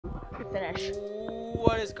finish.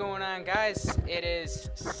 What is going on, guys? It is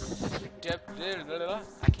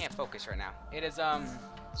I can't focus right now. It is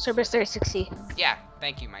Cerberus 36C. yeah,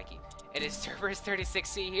 thank you, Mikey. It is Cerberus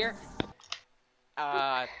 36C here.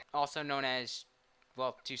 Also known as,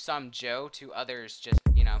 well, to some Joe, to others just,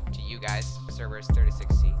 you know, to you guys, Cerberus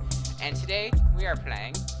 36C. And today we are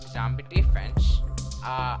playing Zombie Defense.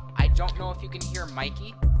 I don't know if you can hear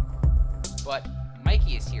Mikey, but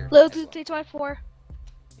Mikey is here. Little as well. dude 324.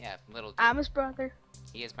 Yeah, little dude. I'm his brother.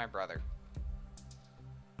 He is my brother.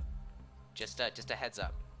 Just a heads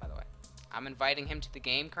up, by the way. I'm inviting him to the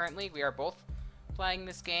game currently. We are both playing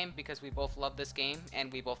this game because we both love this game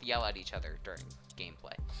and we both yell at each other during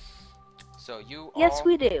gameplay. So you Yes,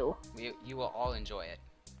 we do. you will all enjoy it.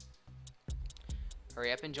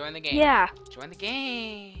 Hurry up and join the game. Yeah. Join the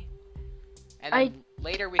game. And then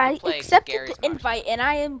later we I can play accepted Gary's the Mod. invite, and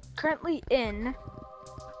I am currently in,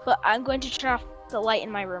 but I'm going to turn off the light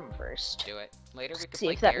in my room first. Do it. Later we can See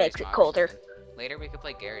play if that Gary's makes it Mod or colder. something. Later we could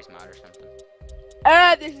play Gary's Mod or something.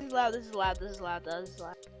 Ah, this is loud. This is loud. This is loud. This is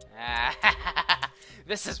loud.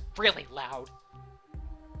 This is really loud.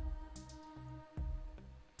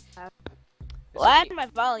 Well, I had my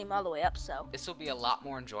volume all the way up, so. This will be a lot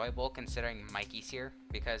more enjoyable considering Mikey's here,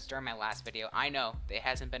 because during my last video, I know there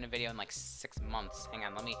hasn't been a video in like 6 months. Hang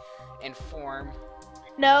on, let me inform.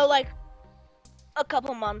 No, like a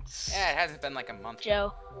couple months. Yeah, it hasn't been like a month.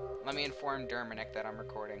 Joe. Let me inform Derminic that I'm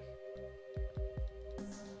recording.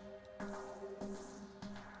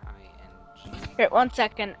 ING. Here, 1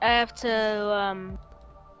 second. I have to,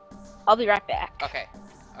 I'll be right back. Okay,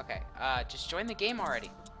 okay. Just join the game already.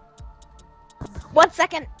 1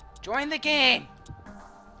 second. Join the game!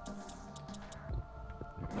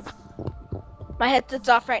 My headset's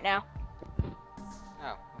off right now.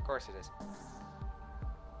 Oh, of course it is.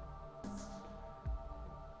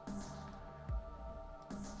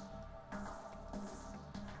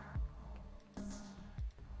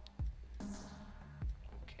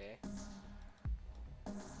 Okay.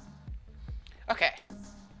 Okay.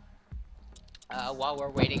 While we're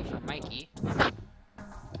waiting for Mikey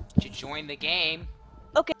to join the game,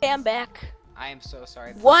 Okay, I'm back. I am so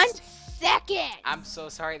sorry. 1 second. I'm so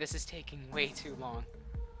sorry, this is taking way too long.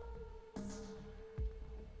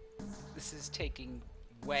 This is taking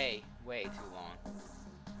way too long.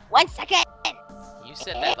 1 second. You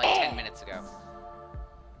said that like 10 minutes ago.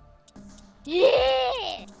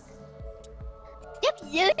 Yeah. Stop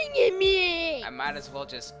yelling at me. I might as well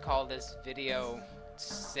just call this video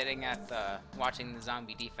sitting at the watching the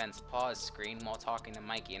Zombie Defense pause screen while talking to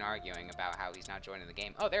Mikey and arguing about how he's not joining the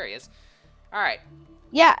game. Oh, there he is. Alright.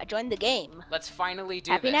 Yeah, join the game. Let's finally do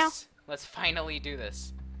Happy this. now? Let's finally do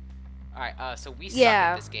this. Alright, so we suck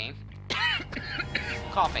Yeah. at this game.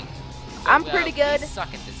 Coughing. So, I'm pretty good. We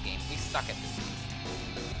suck at this game. We suck at this game.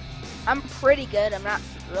 I'm pretty good. I'm not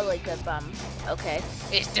really good, but I'm okay.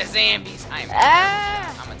 It's the zombies!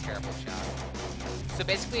 Ah! I'm a terrible shot. So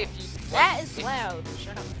basically, if you... That is if- loud.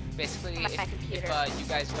 Shut up. Basically, My if computer. you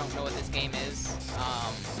guys don't know what this game is,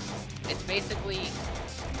 it's basically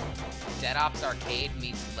Dead Ops Arcade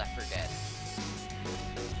meets Left 4 Dead.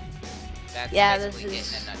 That's Yeah, basically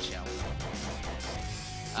this it is- in a nutshell.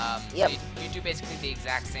 Yep. So you do basically the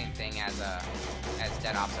exact same thing as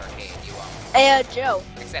Dead Ops Arcade. You Hey, Joe.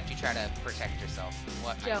 except you try to protect yourself.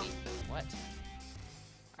 What? Joe. Mikey? What?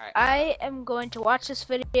 All right. I am going to watch this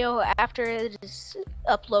video after it is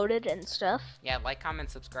uploaded and stuff. Yeah, like, comment,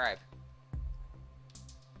 subscribe.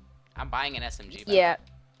 I'm buying an SMG. by the Yeah. way.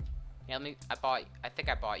 Yeah, I think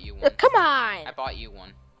I bought you one. Come on. I bought you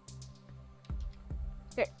one.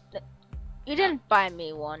 Here, you didn't buy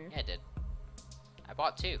me one. Yeah, I did. I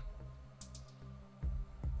bought 2.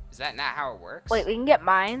 Is that not how it works? Wait, we can get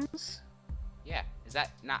mines. Yeah. Is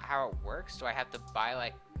that not how it works? Do I have to buy,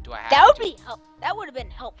 like, do I have That would to? be that would have been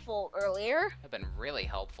helpful earlier That'd been really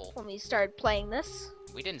helpful. when we started playing this.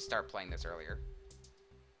 We didn't start playing this earlier.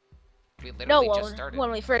 We No, literally just started.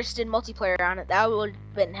 when we first did multiplayer on it, that would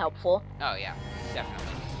have been helpful. Oh, yeah. Definitely.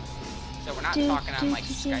 So we're not talking on, like,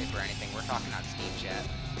 Skype or anything. We're talking on Steam Chat.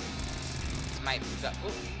 This might...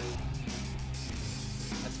 Ooh.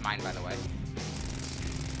 That's mine, by the way.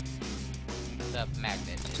 The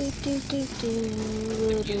magnet. The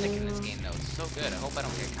music in this game, though, is so good. I hope I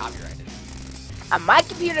don't get copyrighted. On my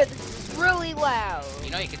computer, this is really loud.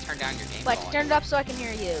 You know you can turn down your game But volume. turn it up so I can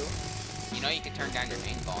hear you. You know you can turn down your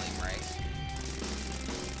game volume, right?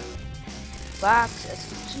 Box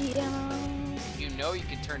SGM. You know you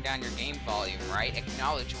can turn down your game volume, right?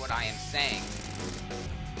 Acknowledge what I am saying.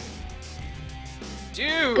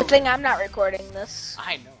 Dude! Good thing I'm not recording this.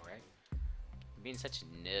 I know, right? You're being such a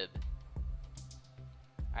nib.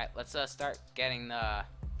 Alright, let's start getting the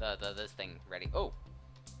this thing ready. Oh,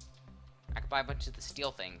 I could buy a bunch of the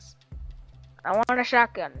steel things. I want a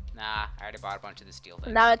shotgun. Nah, I already bought a bunch of the steel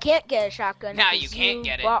things. Now I can't get a shotgun. Now you 'cause can't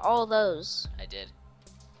get it. Bought all those. I did,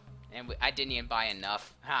 and I didn't even buy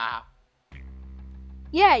enough. Ha!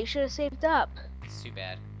 Yeah, you should have saved up It's too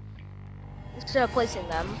bad. instead of placing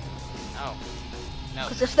them. Oh, no.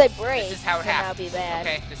 Because if they break, This is how it then happens. that'll be bad.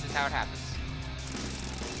 Okay, this is how it happens.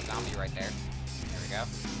 Zombie right there. There we go.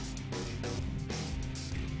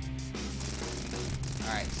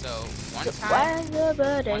 Alright, so one time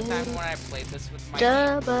when I played this with my niece,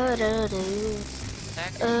 what the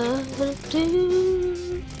heck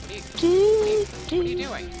are you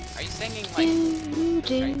doing? Are you singing like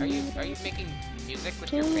are you making music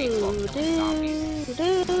with your face while killing zombies?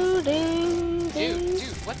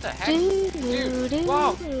 Dude, what the heck? Dude,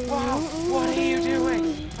 whoa, what are you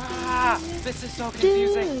doing? Ah, this is so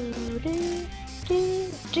confusing.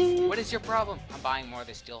 What is your problem? I'm buying more of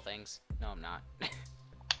the steel things. No, I'm not.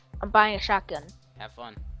 I'm buying a shotgun. Have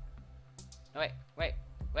fun. No, wait.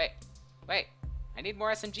 I need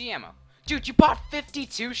more SMG ammo. Dude, you bought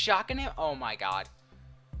 52 shotgun ammo? Oh my god.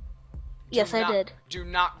 Yes, I did. Do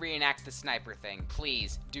not reenact the sniper thing.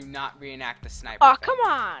 Please, do not reenact the sniper Oh, thing. come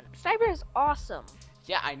on. Sniper is awesome.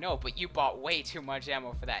 Yeah, I know, but you bought way too much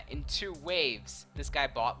ammo for that. In 2 waves, this guy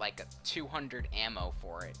bought like 200 ammo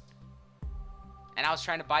for it. And I was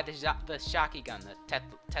trying to buy the shocky gun, the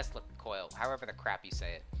Tesla coil, however the crap you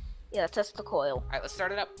say it. Yeah, test the coil. Alright, let's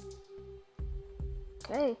start it up.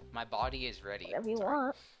 Okay, My body is ready. whatever you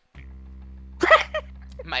want.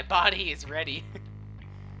 My body is ready.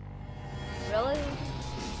 Really?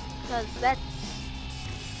 Because that's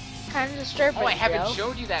kind of disturbing. Oh, I haven't Joe.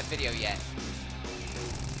 showed you that video yet.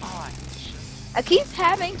 Oh, I keep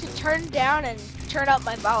having to turn down and turn up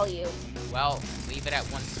my volume. well, leave it at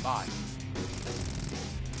one spot.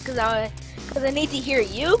 Because I need to hear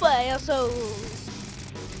you, but I also...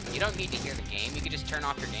 You don't need to hear the game. You can just turn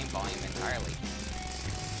off your game volume entirely.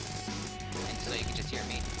 And so you can just hear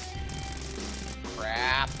me.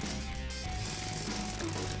 Crap.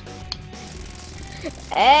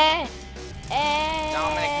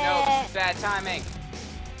 Dominic, no, this is bad timing.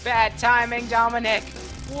 Bad timing, Dominic.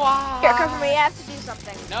 Why? Here, cover me. I have to do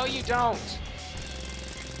something. No, you don't.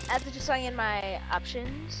 I have to do something in my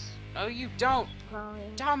options. No, you don't.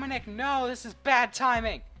 Volume. Dominic, no, this is bad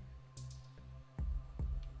timing.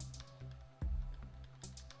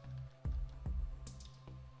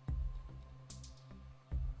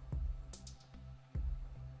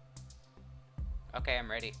 Okay, I'm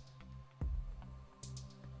ready.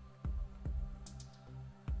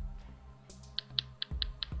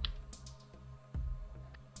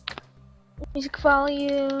 Music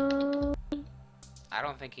volume. I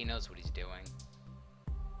don't think he knows what he's doing.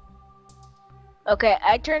 Okay,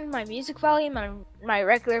 I turned my music volume and my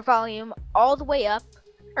regular volume all the way up,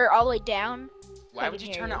 or all the way down. Why would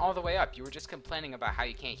you turn it all the way up? You were just complaining about how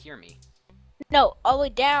you can't hear me. No, all the way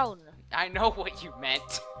down. I know what you meant.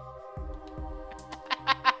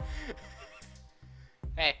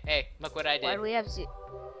 Hey, look what I did. Why do we have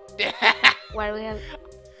Why do we have?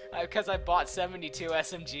 Because I bought 72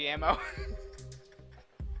 SMG ammo.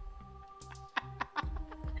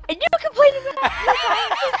 And you complained about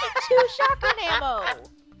buying 52 shotgun ammo.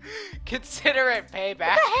 Consider it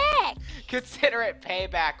payback. What the heck? Consider it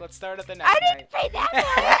payback. Let's start at the next I night. didn't pay that much.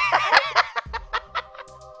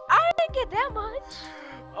 I didn't get that much.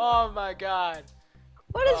 Oh my god.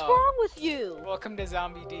 What is wrong with you? Welcome to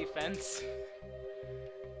Zombie Defense.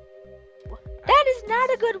 That is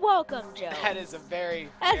not a good welcome, Joe. That is a very,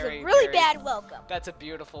 That's very, a really very- bad welcome. That's a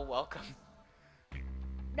beautiful welcome.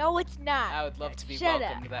 No, it's not. I would love to be Shut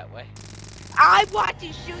welcomed up. that way. I want to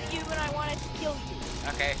shoot you and I wanted to kill you.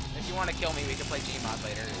 Okay, if you want to kill me, we can play Gmod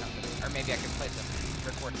later or something. Or maybe I could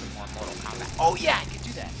record some more Mortal Kombat. Oh yeah, I could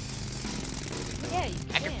do that. Yeah, you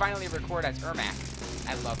I can finally record as Ermac.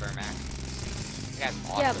 I love Ermac. That guy's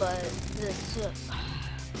awesome. Yeah, but it's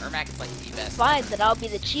Ermac is like the best. fine that I'll be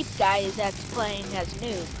the cheap guy that's playing as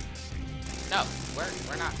noob. No,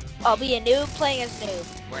 we're not. I'll be a noob playing as noob.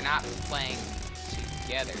 We're not playing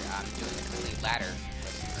together. I'm doing the complete ladder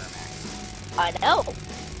with Ermac. I know,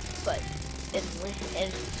 but in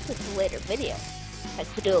a later video. I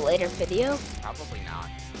could do a later video. Probably not.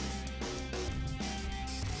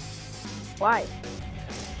 Why?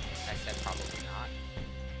 I said probably not.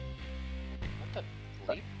 What the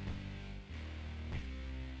bleep?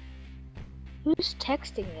 Who's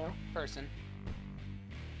texting you? Person.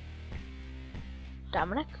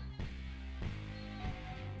 Dominic?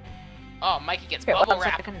 Oh, Mikey gets Here, bubble one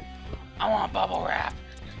wrap. second. I want bubble wrap.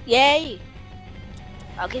 Yay!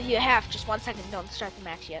 I'll give you a half. Just 1 second. Don't start the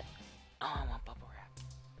match yet. Oh, I want bubble wrap.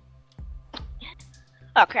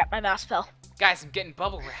 Oh crap, my mouse fell. Guys, I'm getting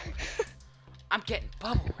bubble wrap. I'm getting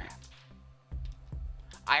bubble wrap.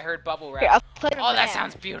 I heard bubble Here, wrap. I'll play it Oh, on that my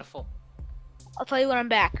sounds app. beautiful. I'll tell you when I'm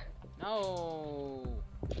back. No. Oh,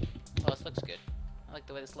 this looks good. I like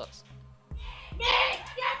the way this looks.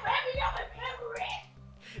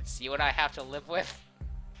 See what I have to live with?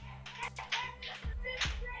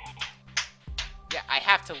 Yeah, I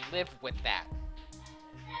have to live with that.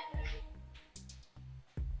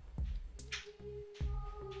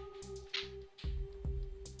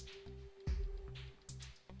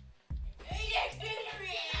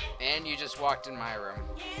 And you just walked in my room.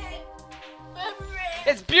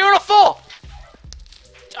 It's beautiful!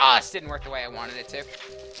 Oh, this didn't work the way I wanted it to.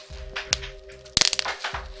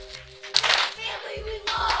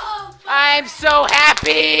 I'm so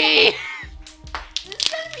happy!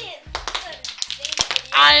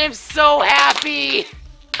 I am so happy!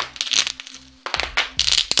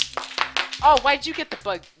 Oh, why'd you get the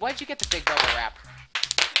big bubble wrap?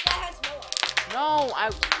 No,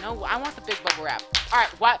 I want the big bubble wrap.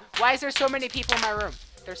 Alright, why is there so many people in my room?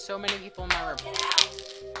 There's so many people in my room.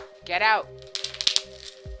 Get out.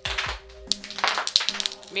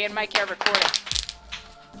 Me and Mike are recording.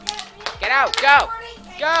 Get out, go!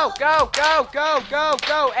 Go, go, go, go, go,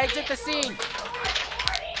 go! Exit the scene!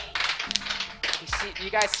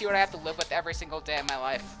 You guys see what I have to live with every single day of my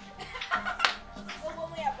life.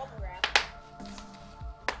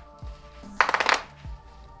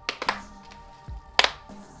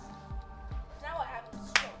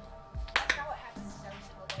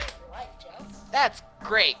 That's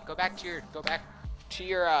great. Go back to your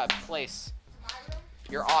place.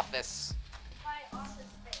 Your office. My office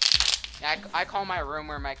space. Yeah, I call my room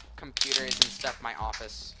where my computer is and stuff my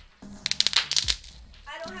office.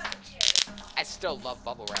 I don't have a chair. I still love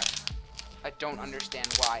bubble wrap. I don't understand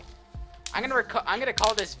why. I'm gonna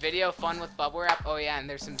call this video "Fun with Bubble Wrap." Oh yeah, and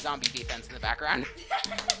there's some zombie defense in the background.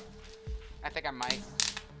 I think I might.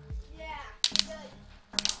 Yeah.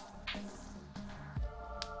 Good.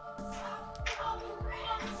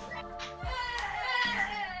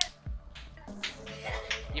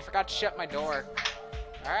 You forgot to shut my door.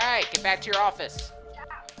 All right, get back to your office.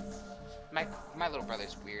 My little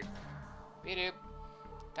brother's weird. Beep-doop.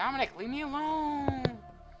 Dominic, leave me alone.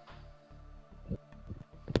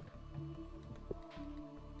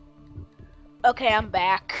 Okay, I'm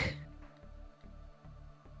back.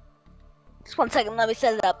 Just 1 second, let me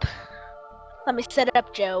set it up. Let me set it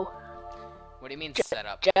up, Joe. What do you mean set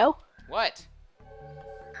up? Joe? What?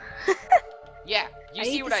 Yeah, you I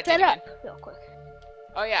see need what to I set did up again. real quick.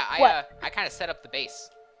 Oh yeah, What? I kind of set up the base.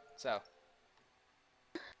 So.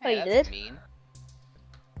 Oh, you that's did? mean.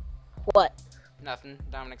 What? Nothing.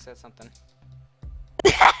 Dominic said something.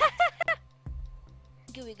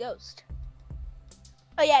 Gooey Ghost.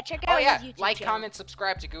 Oh yeah, check Oh out yeah, his YouTube like, channel. comment,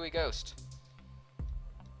 subscribe to Gooey Ghost.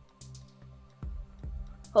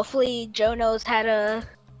 Hopefully Joe knows how to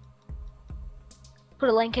put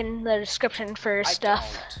a link in the description for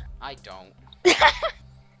stuff. I don't.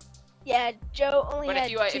 Yeah, Joe only But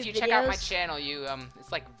had if you two check out my videos. channel,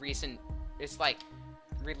 it's like it's like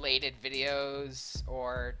related videos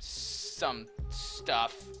or some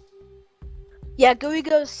stuff. Yeah, Gooey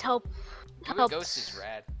Ghost Gooey helps. Ghost is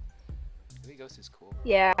rad. Gooey Ghost is cool.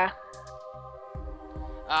 Yeah.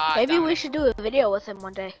 Maybe we Dominic, should do a video with him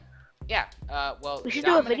one day. Yeah. Well. We should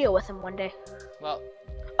Dominic, do a video with him one day. Well,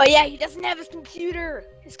 Oh yeah, he doesn't have his computer.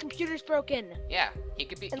 His computer's broken. yeah. He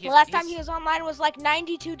could be. And the he's- last time he's- he was online was like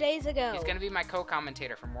 92 days ago. He's gonna be my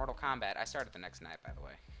co-commentator for Mortal Kombat. I started the next night, by the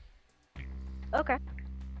way. Okay.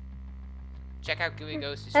 Check out Gooey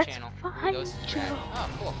Ghost's That's channel. fine, Gooey Ghost is rad. Joe. Oh,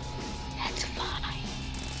 cool. That's fine.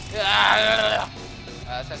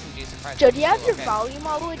 Let's have some decent fries. Joe, do you have Ooh, your okay. volume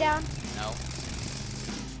all the way down? No.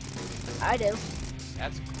 I do.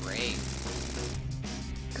 That's great.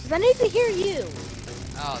 Cause I need to hear you.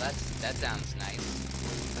 Oh, that sounds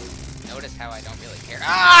nice. Notice how I don't really care.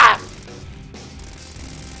 Ah!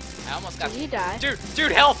 I almost got. Did you die?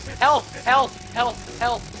 Dude, help! Help! Help! Help!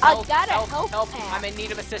 Help! I Help! got a help! health Help! pack. I'm in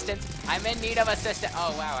need of assistance. I'm in need of assistance.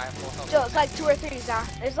 Oh wow, I have full health. Joe, it's like 2 or 3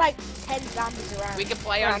 zombies. There's like 10 zombies around. We can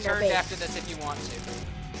play around our unturned base. after this if you want to.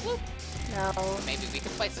 No. Maybe we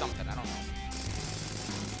can play something. I don't know.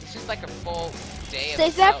 It's just like a full day of.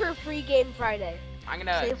 Save that for Free Game Friday. I'm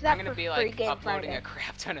save that gonna for be Free like Game uploading Friday. a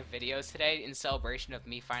crap ton of videos today in celebration of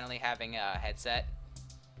me finally having a headset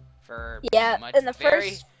for Yeah, much, in the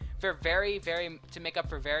very, first. for very to make up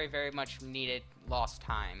for very much needed lost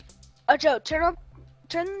time. Oh, Joe, turn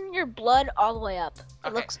your blood all the way up. It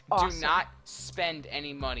Okay, looks awesome. do not spend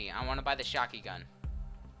any money. I want to buy the shocky gun.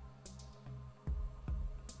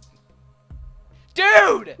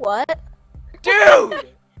 Dude! What? Dude!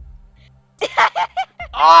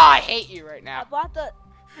 Oh, I hate you right I now. bought the.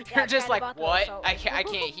 You're I just kinda like, bought the what? assault I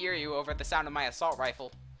rifle. can't hear you over the sound of my assault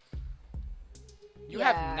rifle. You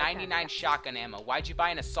Yeah, have I 99 kinda- shotgun ammo. Why'd you buy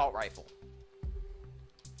an assault rifle?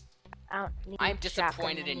 I don't need I'm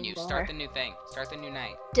disappointed shotgun in you. anymore. Start the new thing. Start the new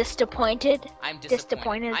night. Disappointed. I'm disappointed.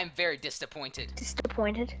 Disappointed. I'm very disappointed.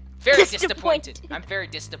 Disappointed. Very disappointed. I'm very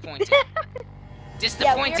disappointed. Yeah,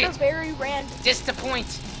 Disappointed. we're very random.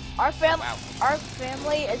 Disappoint. Our Wow. our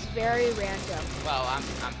family is very random. Well, I'm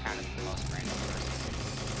kind of the most random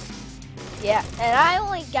person. Yeah, and I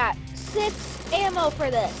only got 6 ammo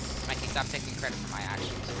for this. Mikey, stop taking credit for my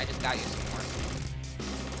actions. I just got you some more.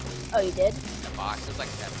 Oh, you did? In a box. There's like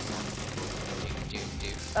 7 more. Dude.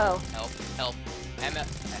 Oh. Help.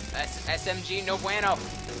 SMG no bueno.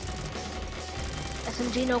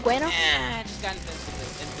 SMG no bueno? I just got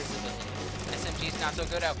invisibility. SMG is not so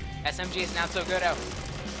good out. SMG is not so good out.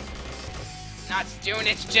 Not doing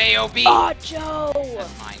its J-O-B. Oh, Joe!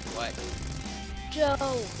 That's mine. What? Joe!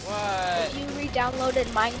 What? If you re-downloaded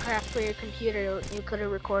Minecraft for your computer, you could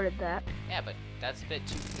have recorded that. Yeah, but that's a bit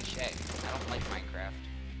too cliche. I don't like Minecraft.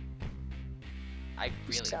 I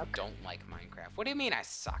really suck. don't like Minecraft. What do you mean I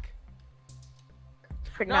suck?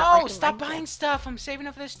 For not No, liking stop Minecraft. buying stuff. I'm saving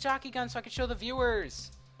up for this jockey gun so I can show the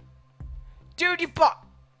viewers. Dude, you bought.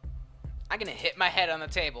 I'm gonna hit my head on the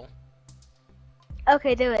table.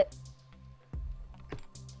 Okay, do it.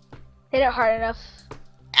 Hit it hard enough.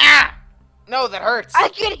 Ah! No, that hurts. I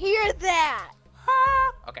could hear that!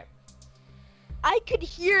 Okay. I could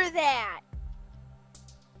hear that!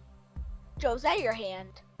 Joe, is that your hand?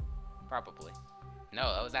 Probably.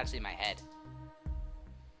 No, that was actually my head.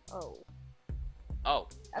 Oh. Oh.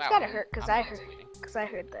 That's wow, gotta I'm- hurt, I'm cause I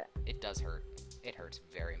heard that. It does hurt. It hurts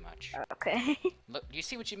very much. Okay. Look, do you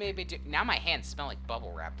see what you made me do? Now my hands smell like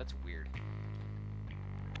bubble wrap. That's weird.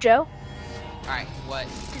 Joe, Alright, what?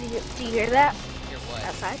 do you hear that? Here, what?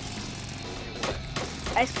 Outside? Here, what?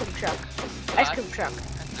 Ice cream truck. Ice cream truck.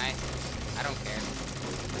 That's nice. I don't care.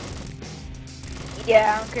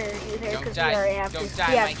 Yeah, I don't care either, Don't because we already die. have Don't to. die,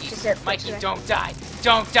 we have Mikey. dessert Mikey, first, right? don't die.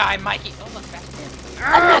 Don't die, Mikey. Oh, look, back there.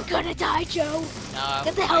 I'm not gonna die, Joe! No,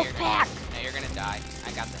 Get the no, health you're pack! Gonna, no, you're gonna die.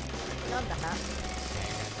 I got the health No, I'm not. pack.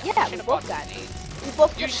 Yeah, I we should've both bought got some nades. We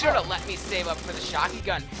both You got should have health. let me save up for the shocky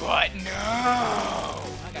gun. But no!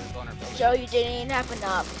 I got a vulnerability. Joe, you didn't even have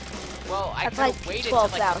enough. Well, I That's could have like waited till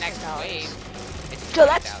like the next $12,000. wave. It's Joe,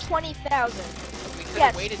 that's 20,000. 20,000. We could yeah,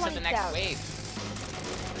 have it's waited till the next 20,000. wave.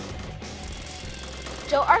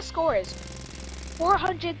 Joe, our score is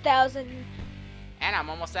 400,000. And I'm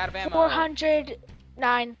almost out of ammo.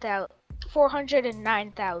 409,000.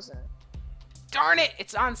 409,000. Darn it!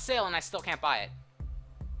 It's on sale and I still can't buy it.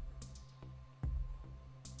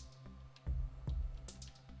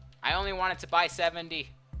 I only wanted to buy 70.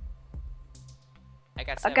 I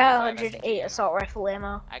got 75 I got SMG 108 ammo. assault rifle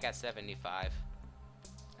ammo. I got 75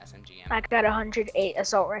 SMG ammo. I got 108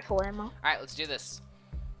 assault rifle ammo. Alright, let's do this.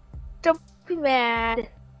 Don't be mad.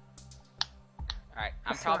 Alright,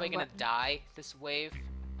 I'm That's probably not gonna what- die this wave.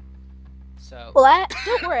 So. Well,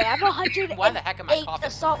 don't worry. I have 108 Why the heck am I coughing?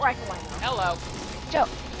 assault rifle ammo. Hello. Joe,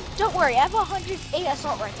 don't worry. I have 108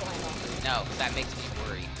 assault rifle ammo. No, that makes me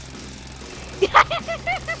worry.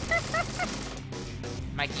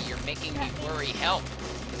 Mikey, you're making me worry. Help.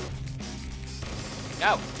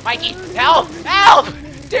 No, Mikey, help! Help!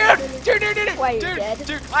 Dude! Why, you dude, dead?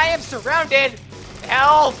 dude, I am surrounded!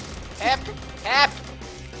 Help! Hep! Hep.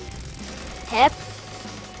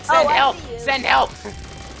 Send I help! see you. Send help!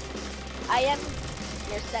 I am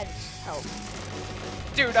your sent help.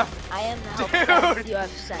 Dude, I am the help Dude, that you have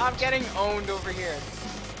sent. I'm getting owned over here.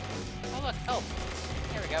 Oh look, help.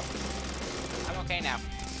 There we go. I'm okay now.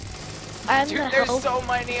 I'm Dude, the there's help. so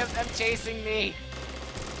many of them chasing me.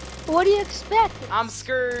 What do you expect? I'm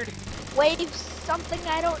scared. Wave something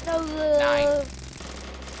I don't know the. 9.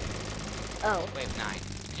 Oh. Wave 9.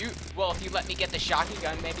 Well, if you let me get the shocky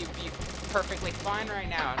gun, maybe we'd be perfectly fine right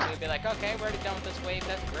now. And we'd be like, okay, we're already done with this wave.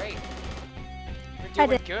 That's great.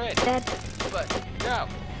 We're doing good. Dad, But no.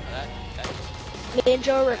 That just, me and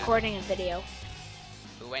Joe are recording a video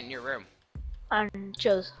who went in your room? on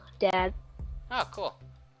Joe's dad. Oh, cool.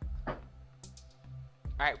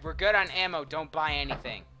 Alright, we're good on ammo. Don't buy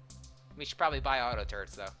anything. We should probably buy auto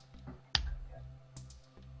turrets, though.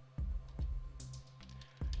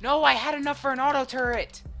 No, I had enough for an auto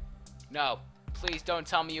turret! No. Please don't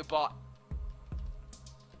tell me you bought...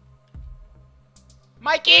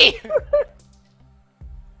 Mikey!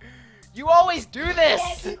 You always do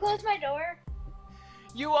this! Can you close my door?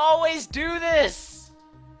 You always do this!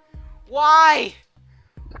 Why?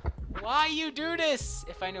 Why you do this?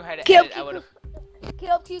 If I knew how to Kill edit, I would have...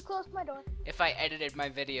 Caleb, can you close my door? If I edited my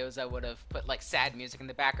videos, I would have put like sad music in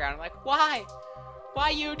the background. Like, why? Why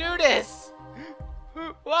you do this?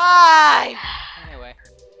 Why? Anyway.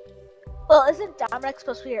 Well, isn't Dominic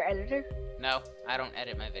supposed to be your editor? No, I don't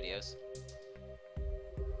edit my videos.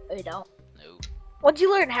 Oh, you don't? No. Once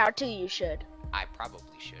you learn how to, you should. I probably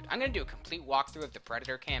should. I'm gonna do a complete walkthrough of the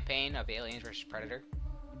Predator campaign of Aliens vs Predator.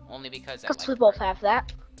 Only because I Because like we both Predator. have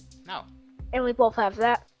that. No. And we both have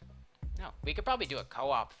that. No. We could probably do a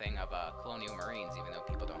co-op thing of Colonial Marines, even though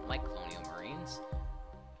people don't like Colonial Marines.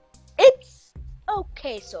 It's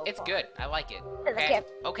okay so It's far. good. I like it. The Okay? camp-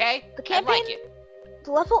 Okay? the I like campaign- it.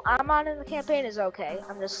 The level I'm on in the campaign is okay.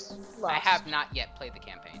 I'm just lost. I have not yet played the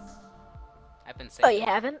campaign. I've been Oh, saving. you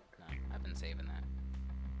haven't? No, I've been saving that.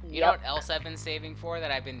 You know what else I've been saving for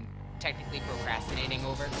that I've been technically procrastinating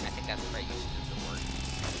over? I think that's the right use of the word.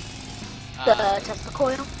 The Tesla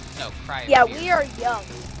coil? No, Cry of Yeah, Fear. we are young.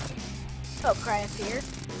 Oh, Cry of Fear?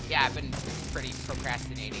 Yeah, I've been pretty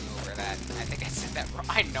procrastinating over that. I think I said that wrong.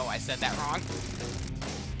 I know I said that wrong.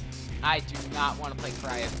 I do not want to play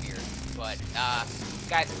Cry of Fear. But,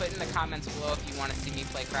 guys, put in the comments below if you want to see me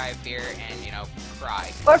play Cry of Fear and, you know,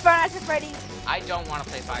 cry. Or Five Nights at Freddy's. I don't want to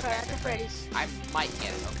play Five Five Nights at Freddy's. I might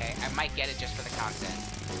get it, okay? I might get it just for the content.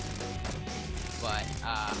 But,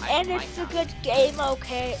 And it's a good game,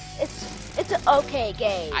 okay? It's an okay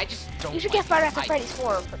game. I just don't You should like get Five Nights it. at Freddy's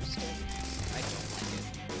 4 for the Steam. I don't like it.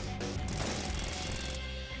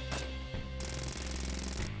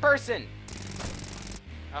 Person!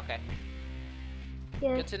 Okay,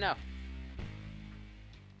 Yeah. good to know.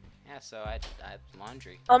 Yeah, so I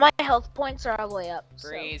laundry. All my health points are all the way up. So.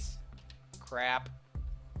 Freeze. Crap.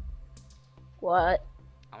 What?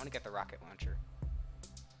 I want to get the rocket launcher.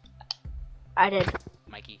 I did.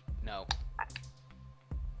 Mikey, no.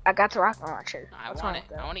 I got the rocket launcher. I What's want wrong it.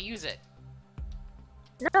 with I want to use it.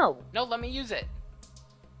 that? No. No, let me use it.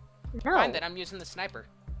 No. Fine, then I'm using the sniper.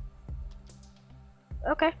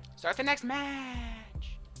 Okay. Start the next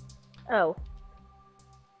match. Oh.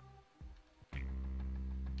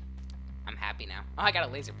 I'm happy now. Oh, I got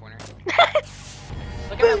a laser pointer.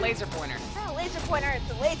 Look at my laser pointer. No, laser pointer.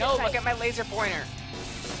 It's a laser No, sight. look at my laser pointer.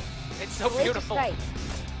 It's so Laser beautiful. sight.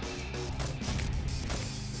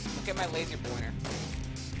 Look at my laser pointer.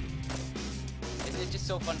 Isn't it just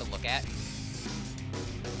so fun to look at?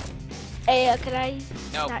 Hey, could I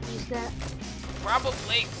No, not use that?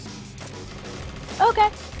 probably. Okay.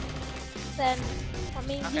 Then let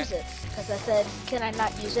me Okay. use it. Because I said, can I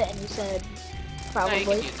not use it? And you said, No, you probably.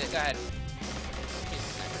 can use it. Go ahead. Use the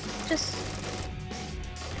sniper. Just,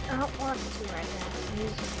 I don't want to right now.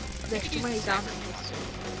 There's too many zombies.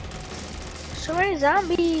 So many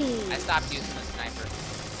zombies. I stopped using the sniper.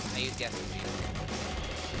 I used the SMG.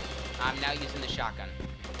 I'm now using the shotgun.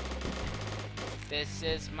 This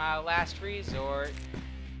is my last resort.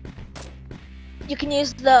 You can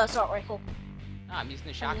use the assault rifle. No, I'm using the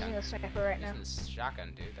I'm shotgun. using the sniper right now. Using this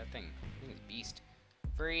shotgun, dude. That thing is beast.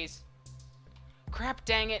 Freeze. Crap,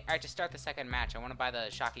 dang it. Alright, just start the second match. I want to buy the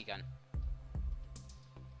shocky gun.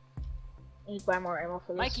 I need to buy more ammo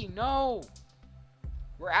for this. Mikey, no!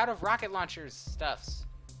 We're out of rocket launchers stuffs.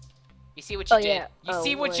 You see what you Oh, did? yeah. You Oh,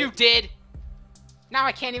 see what wait. you did? Now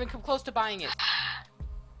I can't even come close to buying it.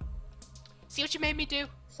 See what you made me do?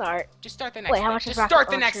 Sorry. Just start the next Wait, thing. how much is Just rocket start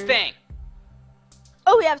the next launcher? thing!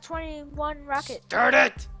 Oh, we have 21 rocket. Start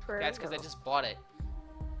it! Per That's because I girl. just bought it.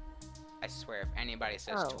 I swear, if anybody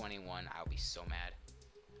says Oh. 21, I'll be so mad.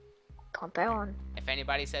 Count that one. If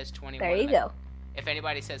anybody says 21, There you go. If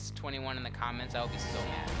anybody says 21 in the comments, I'll be so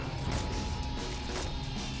mad.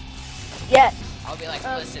 Yeah. I'll be like,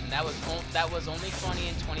 listen, that was only funny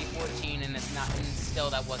in 2014, and it's not, and still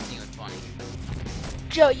that wasn't even funny.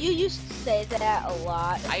 Joe, you used to say that a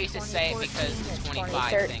lot. in I used to say it because 2014 the and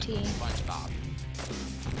 25 thing 2013. was SpongeBob.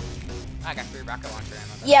 I got 3 rocket launcher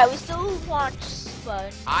ammo. Though. Yeah, we still watch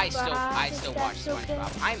SpongeBob. I still if watch that's okay.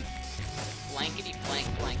 SpongeBob. I'm blankety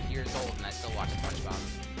blank years old, and I still watch SpongeBob.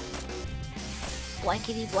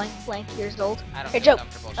 Blankety blank years old. I don't Hey, feel Joe.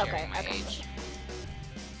 comfortable sharing Okay, my okay. age.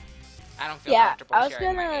 I don't feel Yeah, comfortable I was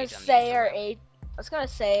sharing my gonna age on the say our internet. age. I was gonna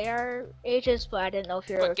say our ages, but I didn't know if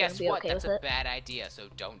you were But gonna guess be what? okay That's with a it. bad idea, so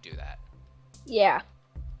don't do that. Yeah.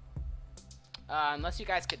 Unless you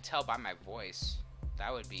guys could tell by my voice.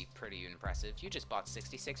 That would be pretty impressive. You just bought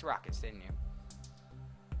 66 rockets, didn't you?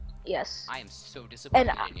 Yes. I am so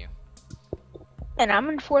disappointed in you. And I'm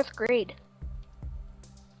in 4th grade.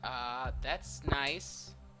 That's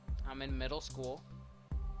nice. I'm in middle school.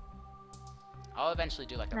 I'll eventually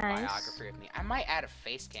do like a Nice. biography of me. I might add a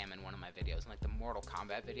face cam in one of my videos, like the Mortal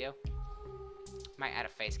Kombat video. Might add a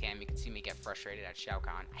face cam. You can see me get frustrated at Shao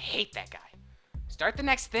Kahn. I hate that guy. Start the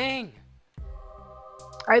next thing.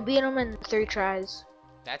 I beat him in 3 tries.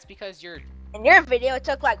 That's because you're. In your video, it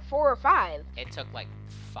took like 4 or 5. It took like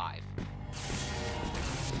 5.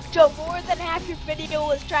 Joe, more than half your video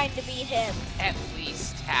was trying to beat him. At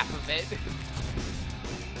least half of it.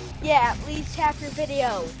 Yeah, at least half your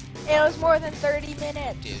video. It was more than 30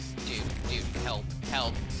 minutes. Dude, help.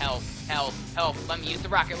 Let me use the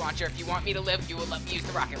rocket launcher. If you want me to live, you will let me use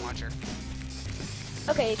the rocket launcher.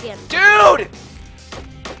 Okay, again. Dude!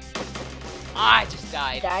 I just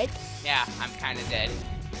died. Died? Yeah, I'm kind of dead.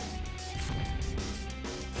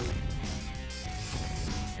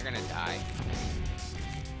 You're gonna die.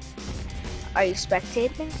 Are you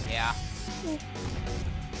spectating? Yeah.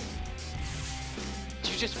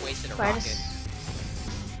 You just wasted a Why rocket. does-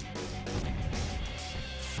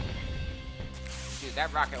 Dude,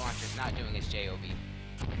 that rocket launcher's not doing its JOB.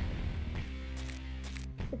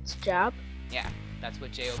 It's job. Yeah, that's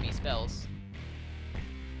what JOB spells.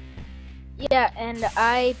 Yeah, and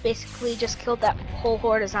I basically just killed that whole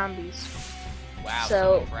horde of zombies. Wow,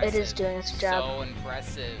 So, impressive. it is doing its job. So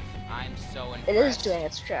impressive. I'm so impressed. It is doing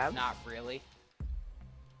its job. Not really.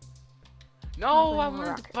 No, I Nothing wanted to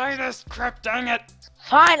rockets. buy this crap, dang it!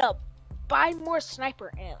 Fine, I'll buy more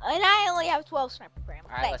sniper ammo. And I only have 12 sniper ammo.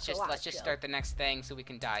 Alright, Thanks a lot, let's just Joe. start the next thing so we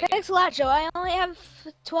can die again. Thanks a lot, Joe. I only have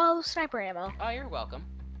 12 sniper ammo. Oh, you're welcome.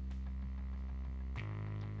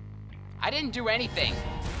 I didn't do anything.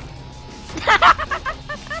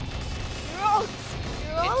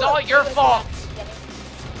 It's all your fault.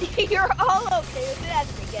 You're all okay with it at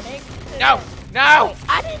the beginning. No! No! Wait,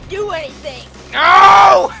 I didn't do anything.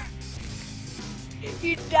 No!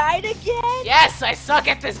 You died again? Yes, I suck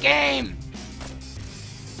at this game!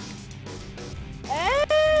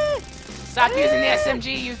 Stop using the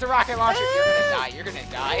SMG, use the rocket launcher. You're gonna die, you're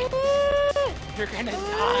gonna die. You're gonna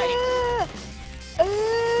die.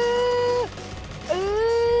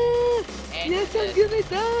 And Yes, you're I'm dead. gonna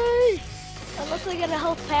die. Unless I get a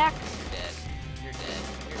health pack. You're dead.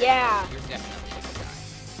 Yeah. You're definitely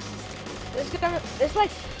gonna die. There's like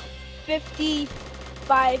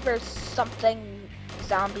 55 or something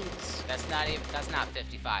zombies. That's not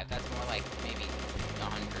 55. That's more like maybe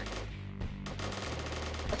 100.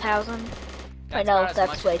 1,000. That's know, about as that's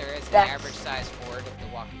much way- as there is the that's- average size horde of The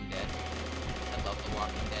Walking Dead. I love The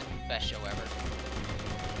Walking Dead. Best show ever.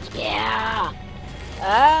 Yeah.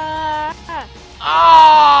 Ah. Ah!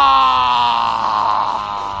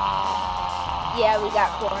 Yeah, we got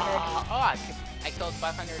cornered. Oh, I killed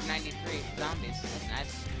 593 zombies. That's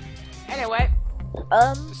nice. Anyway,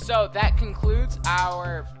 so that concludes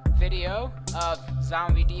our video of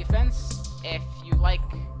zombie defense. If you like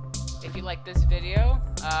this video,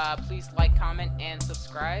 please like, comment, and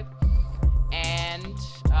subscribe. And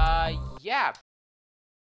yeah.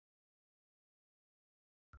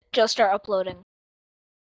 Joe, start uploading.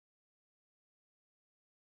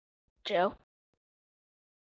 Joe?